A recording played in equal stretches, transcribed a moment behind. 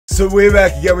So we're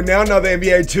back again with now another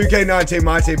NBA 2K19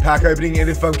 Myteam pack opening, and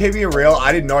if I'm keeping it real,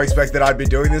 I did not expect that I'd be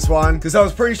doing this one, because I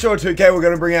was pretty sure 2K were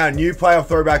going to bring out new playoff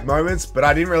throwback moments, but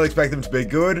I didn't really expect them to be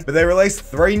good. But they released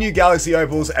 3 new Galaxy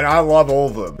Opals, and I love all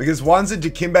of them, because one's a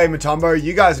Dikembe Mutombo.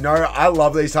 You guys know I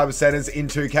love these type of centers in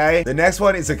 2K. The next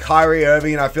one is a Kyrie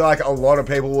Irving, and I feel like a lot of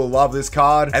people will love this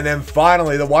card. And then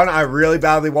finally, the one I really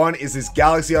badly want is this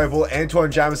Galaxy Opal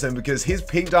Antawn Jamison, because his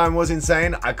pink diamond was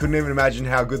insane. I couldn't even imagine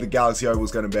how good the Galaxy Opal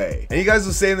was going to be. And you guys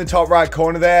will see in the top right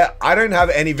corner there, I don't have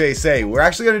any VC. We're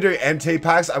actually going to do MT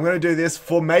packs. I'm going to do this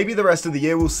for maybe the rest of the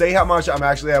year. We'll see how much I'm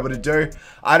actually able to do.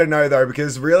 I don't know though,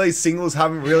 because really singles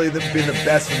haven't really been the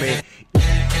best for me.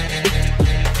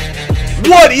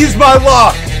 What is my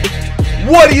luck?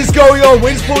 What is going on? We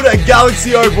just pulled a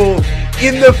Galaxy Opal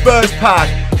in the first pack.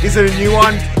 Is it a new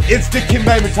one? It's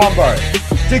Dikembe Mutombo.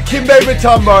 Dikembe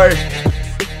Mutombo.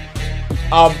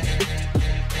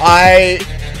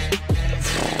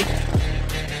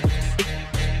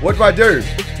 What do I do?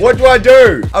 What do I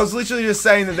do? I was literally just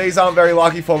saying that these aren't very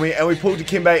lucky for me, and we pulled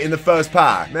Dikembe in the first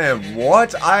pack. Man,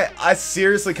 what? I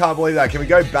seriously can't believe that. Can we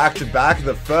go back to back?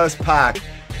 The first pack,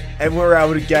 and we were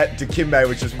able to get Dikembe,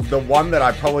 which is the one that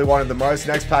I probably wanted the most.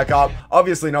 Next pack up,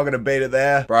 obviously not going to beat it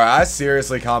there. Bro, I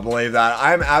seriously can't believe that.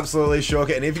 I'm absolutely shook.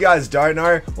 And if you guys don't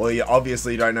know, well, you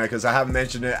obviously don't know because I haven't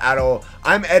mentioned it at all.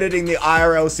 I'm editing the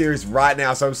IRL series right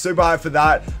now, so I'm super hyped for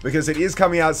that because it is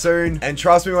coming out soon. And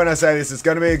trust me when I say this, it's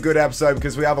going to be a good episode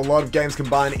because we have a lot of games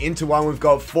combined into one. We've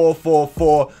got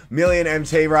 444 million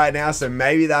MT right now, so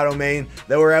maybe that'll mean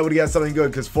that we're able to get something good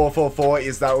because 444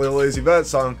 is that Lil Uzi Vert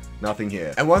song. Nothing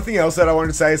here. And one thing else that I wanted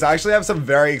to say is I actually have some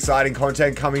very exciting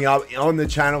content coming up on the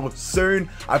channel soon.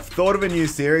 I've thought of a new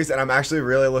series and I'm actually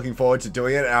really looking forward to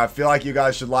doing it, and I feel like you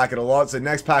guys should like it a lot. So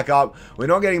next pack up, we're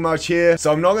not getting much here,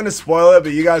 so I'm not going to spoil it,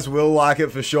 but you guys will like it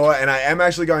for sure. And I am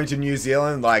actually going to New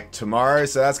Zealand like tomorrow,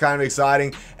 so that's kind of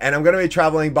exciting. And I'm going to be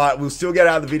traveling, but we'll still get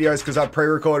out the videos because I've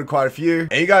pre-recorded quite a few.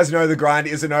 And you guys know the grind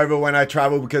isn't over when I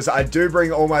travel because I do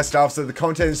bring all my stuff, so the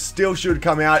content still should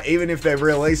come out even if they've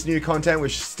released new content,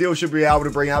 which still should be able to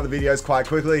bring out the videos quite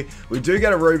quickly. We do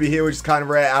get a Ruby here, which is kind of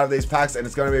rare out of these packs, and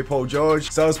it's going to be Paul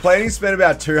George. So I was planning to spend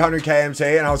about 200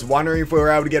 KMT, and I was wondering if we were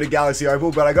able to get a Galaxy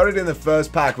Opal, but I got it in the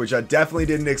first pack, which I definitely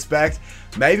didn't expect.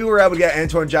 Maybe we were able to get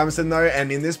Antawn Jamison though,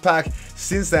 and in this pack,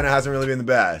 since then, it hasn't really been the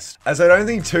best. As I don't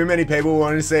think too many people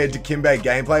want to see a Dikembe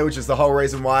gameplay, which is the whole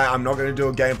reason why I'm not going to do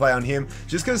a gameplay on him,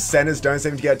 just because centers don't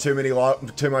seem to get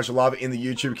too much love in the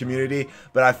YouTube community,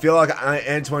 but I feel like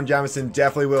Antawn Jamison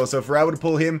definitely will. So if we're able to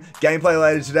pull him, gameplay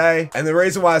later today. And the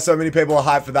reason why so many people are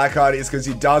hyped for that card is because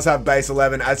he does have base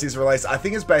 11 as his release. I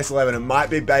think it's base 11, it might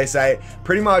be base 8.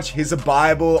 Pretty much, he's a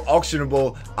buyable,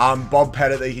 auctionable Bob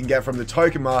Pettit that you can get from the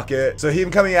token market. So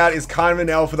him coming out is kind of an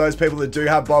L for those people that do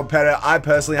have Bob Pettit. I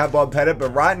personally have Bob Pettit, but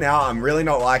right now I'm really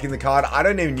not liking the card. I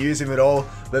don't even use him at all,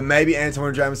 but maybe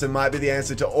Antawn Jamison might be the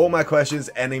answer to all my questions,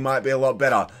 and he might be a lot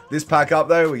better. This pack up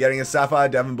though, we're getting a Sapphire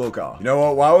Devin Booker. You know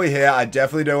what, while we're here, I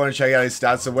definitely do want to check out his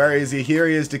stats. So where is he? Here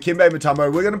he is, Dikembe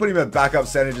Mutombo. We're going to put him at backup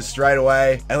center just straight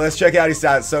away, and let's check out his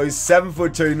stats. So he's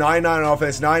 7'2", 99 on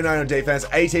offense, 99 on defense,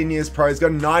 18 years pro. He's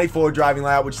got a 94 driving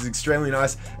layout, which is extremely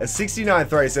nice, a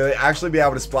 69-3, so he'll actually be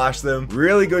able to splash them.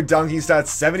 Really good dunking stats,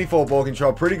 74 ball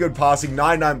control, pretty good passing,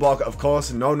 99 block, of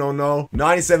course, no,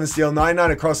 97 steal,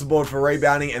 99 across the board for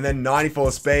rebounding, and then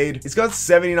 94 speed. He's got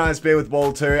 79 speed with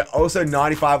ball too, also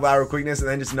 95 lateral quickness, and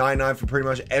then just 99 for pretty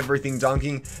much everything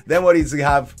dunking. Then what does he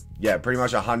have? Yeah, pretty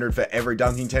much 100 for every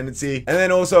dunking tendency. And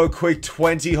then also a quick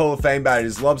 20 Hall of Fame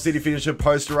badges. Lob City finisher,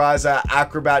 posterizer,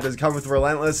 acrobat. Does he come with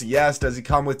relentless? Yes. Does he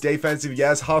come with defensive?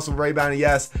 Yes. Hustle, rebounder?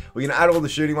 Yes. We can add all the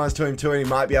shooting ones to him too, and he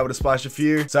might be able to splash a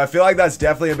few. So I feel like that's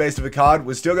definitely a beast of a card.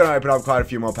 We're still going to open up quite a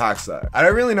few more packs though. I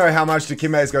don't really know how much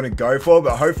Dikembe is going to go for,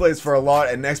 but hopefully it's for a lot.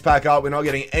 And next pack up, we're not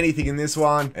getting anything in this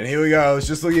one. And here we go. I was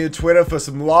just looking at Twitter for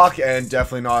some luck, and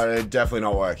definitely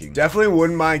not working. Definitely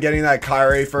wouldn't mind getting that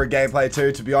Kyrie for a gameplay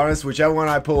too, to be honest. Whichever one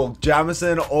I pull,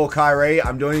 Jamison or Kyrie,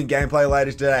 I'm doing a gameplay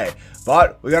later today.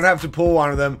 But we're going to have to pull one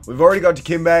of them. We've already got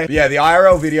Dikembe. But yeah, the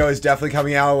IRL video is definitely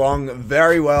coming out along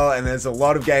very well, and there's a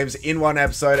lot of games in one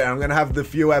episode, and I'm going to have the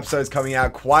few episodes coming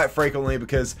out quite frequently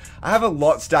because I have a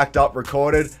lot stacked up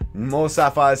recorded. More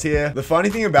sapphires here. The funny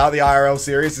thing about the IRL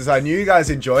series is I knew you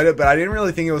guys enjoyed it, but I didn't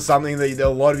really think it was something that a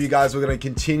lot of you guys were going to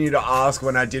continue to ask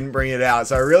when I didn't bring it out.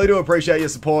 So I really do appreciate your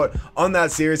support on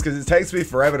that series because it takes me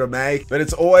forever to make, but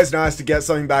it's always nice to get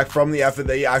something back from the effort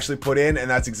that you actually put in, and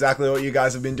that's exactly what you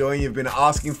guys have been doing. You've been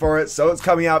asking for it, so it's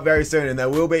coming out very soon, and there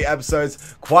will be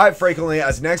episodes quite frequently.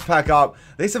 As next pack up,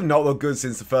 these have not looked good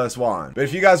since the first one, but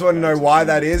if you guys want to know why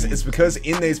that is, it's because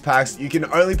in these packs you can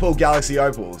only pull Galaxy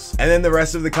Opals, and then the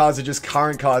rest of the cards are just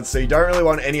current cards, so you don't really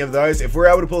want any of those. If we're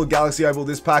able to pull a Galaxy Opal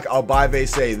this pack, I'll buy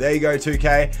VC. There you go,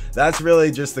 2K. That's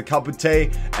really just the cup of tea.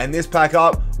 And this pack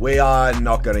up, we are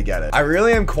not going to get it. I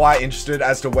really am quite interested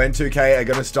as to when 2K are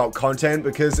going to stop content,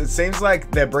 because it seems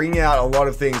like they're bringing out a lot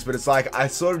of things, but it's like, I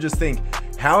sort of just think,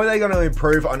 how are they going to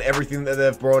improve on everything that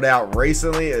they've brought out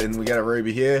recently? And we get a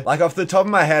Ruby here. Like, off the top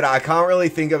of my head, I can't really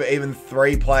think of even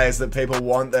 3 players that people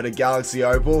want that are Galaxy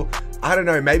Opal. I don't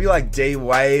know, maybe like D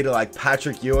Wade or like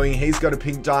Patrick Ewing. He's got a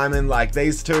pink diamond. Like,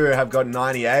 these two have got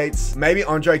 98s. Maybe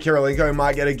Andre Kirilenko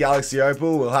might get a Galaxy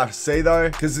Opal. We'll have to see though,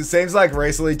 because it seems like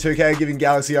recently 2K are giving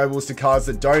Galaxy Opals to cards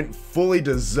that don't fully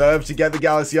deserve to get the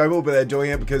Galaxy Opal, but they're doing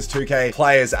it because 2K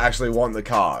players actually want the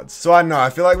cards. So I don't know.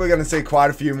 I feel like we're going to see quite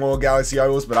a few more Galaxy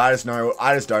Opals, but I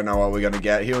just don't know what we're going to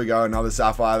get. Here we go. Another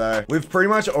Sapphire though. We've pretty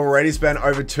much already spent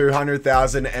over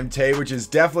 200,000 MT, which is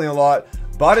definitely a lot.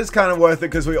 But it's kind of worth it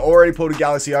because we already pulled a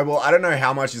Galaxy Opal. I don't know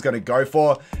how much he's going to go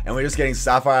for, and we're just getting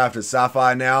Sapphire after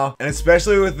Sapphire now. And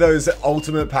especially with those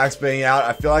ultimate packs being out,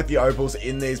 I feel like the Opals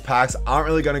in these packs aren't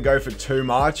really going to go for too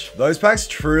much. Those packs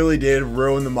truly did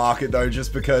ruin the market though,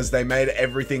 just because they made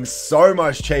everything so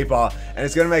much cheaper, and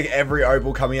it's going to make every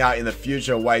Opal coming out in the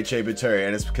future way cheaper too.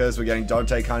 And it's because we're getting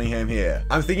Dante Cunningham here.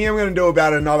 I'm thinking I'm going to do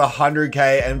about another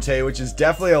 100k MT, which is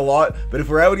definitely a lot, but if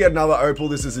we're able to get another Opal,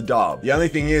 this is a dub. The only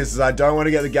thing is I don't want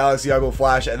to get the Galaxy Opal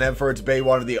Flash and then for it to be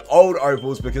one of the old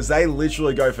Opals, because they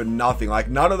literally go for nothing. Like,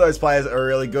 none of those players are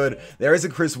really good. There is a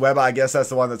Chris Webber, I guess that's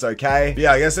the one that's okay. But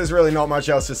yeah, I guess there's really not much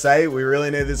else to say. We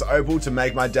really need this Opal to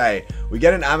make my day. We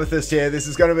get an Amethyst here. This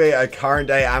is going to be a current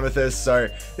day Amethyst, so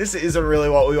this isn't really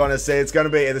what we want to see. It's going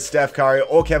to be either Steph Curry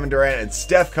or Kevin Durant. And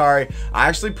Steph Curry, I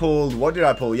actually pulled, what did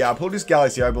I pull? Yeah, I pulled this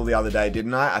Galaxy Opal the other day,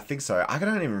 didn't I? I think so. I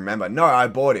don't even remember. No, I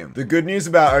bought him. The good news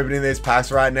about opening these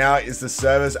packs right now is the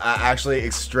servers are actually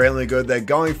extremely good. They're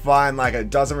going fine. Like, it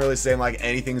doesn't really seem like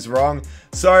anything's wrong.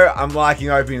 So I'm liking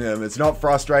opening them. It's not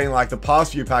frustrating like the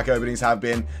past few pack openings have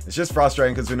been. It's just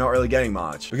frustrating because we're not really getting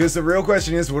much. Because the real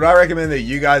question is, would I recommend that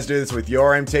you guys do this with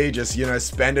your MT? Just, you know,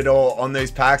 spend it all on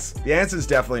these packs? The answer is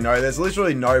definitely no. There's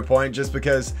literally no point, just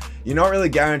because you're not really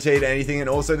guaranteed anything, and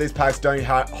also these packs don't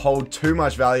hold too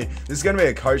much value. This is going to be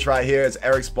a coach right here. It's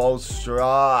Eric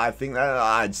Spoelstra. I think that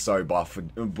I'd so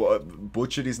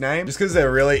butchered his name, just because there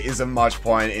really isn't much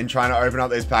point in trying to open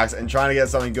up these packs and trying to get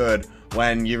something good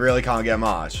when you really can't get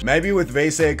much. Maybe with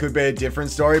VC it could be a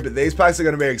different story, but these packs are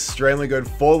going to be extremely good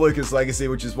for Lucas Legacy,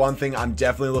 which is one thing I'm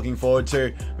definitely looking forward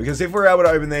to, because if we're able to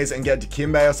open these and get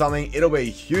Dikembe or something, it'll be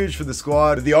huge for the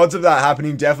squad. But the odds of that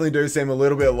happening definitely do seem a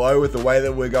little bit low with the way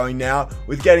that we're going now,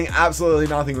 with getting absolutely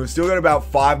nothing. We've still got about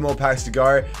 5 more packs to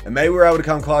go, and maybe we're able to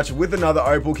come clutch with another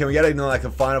Opal. Can we get it in like the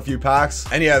final few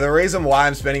packs? And yeah, the reason why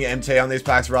I'm spending MT on these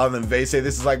packs rather than VC,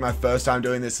 this is like my first time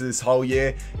doing this whole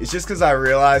year, is just because I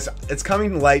realized it's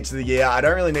coming late to the year. I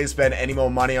don't really need to spend any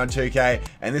more money on 2K,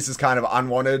 and this is kind of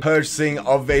unwanted purchasing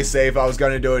of VC if I was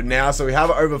going to do it now. So we have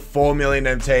over 4 million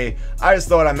MT. I just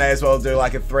thought I may as well do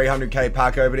like a 300k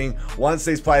pack opening once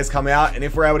these players come out, and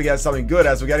if we're able to get something good,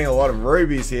 as we're getting a lot of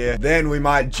rubies here, then we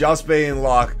might just be in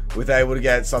luck with able to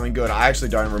get something good. I actually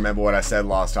don't remember what I said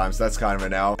last time, so that's kind of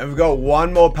an L. And we've got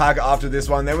one more pack after this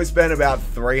one. Then we spend about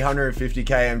 350k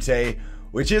MT,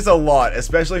 which is a lot,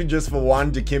 especially just for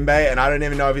one Dikembe, and I don't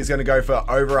even know if he's going to go for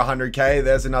over 100k.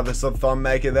 There's another sub thumb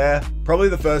maker there. Probably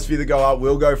the first few that go up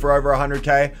will go for over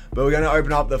 100k, but we're going to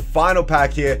open up the final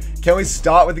pack here. Can we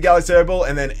start with the Galaxy Opal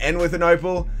and then end with an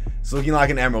Opal? It's looking like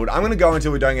an emerald. I'm going to go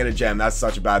until we don't get a gem. That's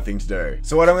such a bad thing to do.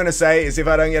 So what I'm going to say is if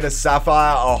I don't get a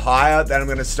sapphire or higher, then I'm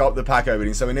going to stop the pack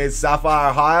opening. So we need sapphire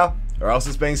or higher, or else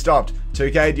it's being stopped.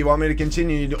 2K, do you want me to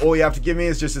continue? All you have to give me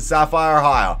is just a sapphire or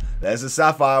higher. There's a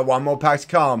sapphire, one more pack to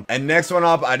come. And next one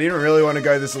up, I didn't really want to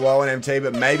go this low in MT,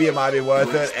 but maybe it might be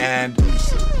worth it. And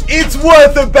it's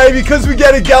worth it, baby, because we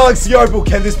get a Galaxy Opal.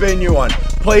 Can this be a new one?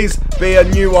 Please be a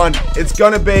new one. It's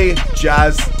going to be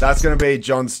Jazz. That's going to be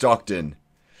John Stockton.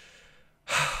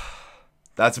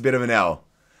 That's a bit of an L.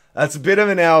 That's a bit of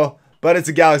an L. But it's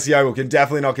a Galaxy Opal, can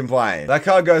definitely not complain. That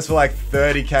card goes for like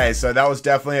 30k, so that was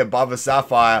definitely above a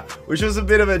Sapphire, which was a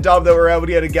bit of a dub that we were able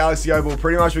to get a Galaxy Opal.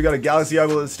 Pretty much we got a Galaxy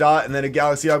Opal at the start and then a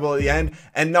Galaxy Opal at the end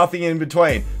and nothing in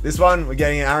between. This one, we're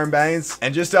getting Aaron Baines.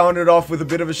 And just to end it off with a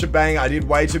bit of a shebang, I did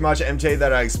way too much MT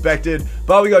that I expected,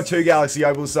 but we got 2 Galaxy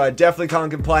Opals, so I definitely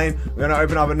can't complain. We're going to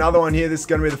open up another one here. This is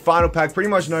going to be the final pack, pretty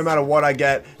much no matter what I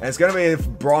get, and it's going to be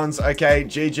bronze. Okay,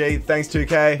 GG, thanks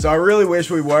 2K. So I really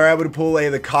wish we were able to pull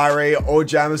either Kyrie Kyrie or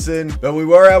Jamison, but we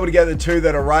were able to get the two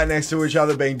that are right next to each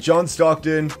other, being John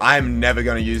Stockton. I'm never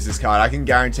going to use this card. I can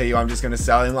guarantee you I'm just going to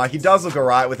sell him. Like, he does look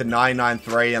alright with a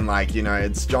 993 and, like, you know,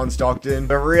 it's John Stockton.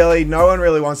 But really, no one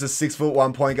really wants a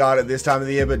 6'1" point guard at this time of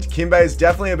the year, but Dikembe is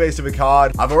definitely a beast of a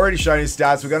card. I've already shown his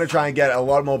stats. We're going to try and get a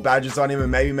lot more badges on him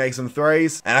and maybe make some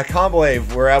threes. And I can't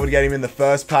believe we're able to get him in the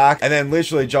first pack and then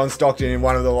literally John Stockton in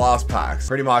one of the last packs.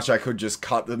 Pretty much I could just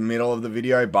cut the middle of the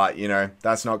video, but, you know,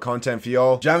 that's not content for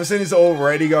y'all. Jamison is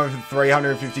already going for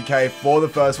 350k for the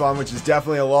first one, which is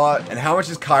definitely a lot. And how much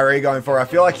is Kyrie going for? I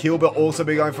feel like he'll also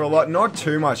be going for a lot. Not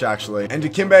too much, actually. And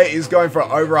Dikembe is going for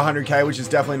over 100k, which is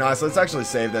definitely nice. Let's actually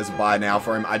see if there's a buy now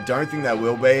for him. I don't think there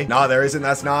will be. No, there isn't.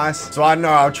 That's nice. So I don't know.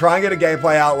 I'll try and get a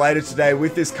gameplay out later today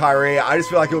with this Kyrie. I just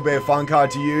feel like it'll be a fun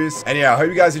card to use. And yeah, I hope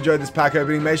you guys enjoyed this pack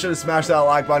opening. Make sure to smash that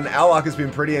like button. Our luck has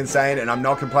been pretty insane, and I'm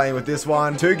not complaining with this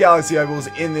one. 2 Galaxy Opals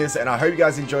in this, and I hope you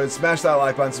guys enjoyed. Smash that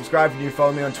like button. Subscribe if you're new.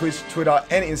 Follow me on Twitch, Twitter,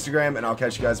 and Instagram, and I'll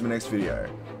catch you guys in my next video.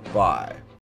 Bye.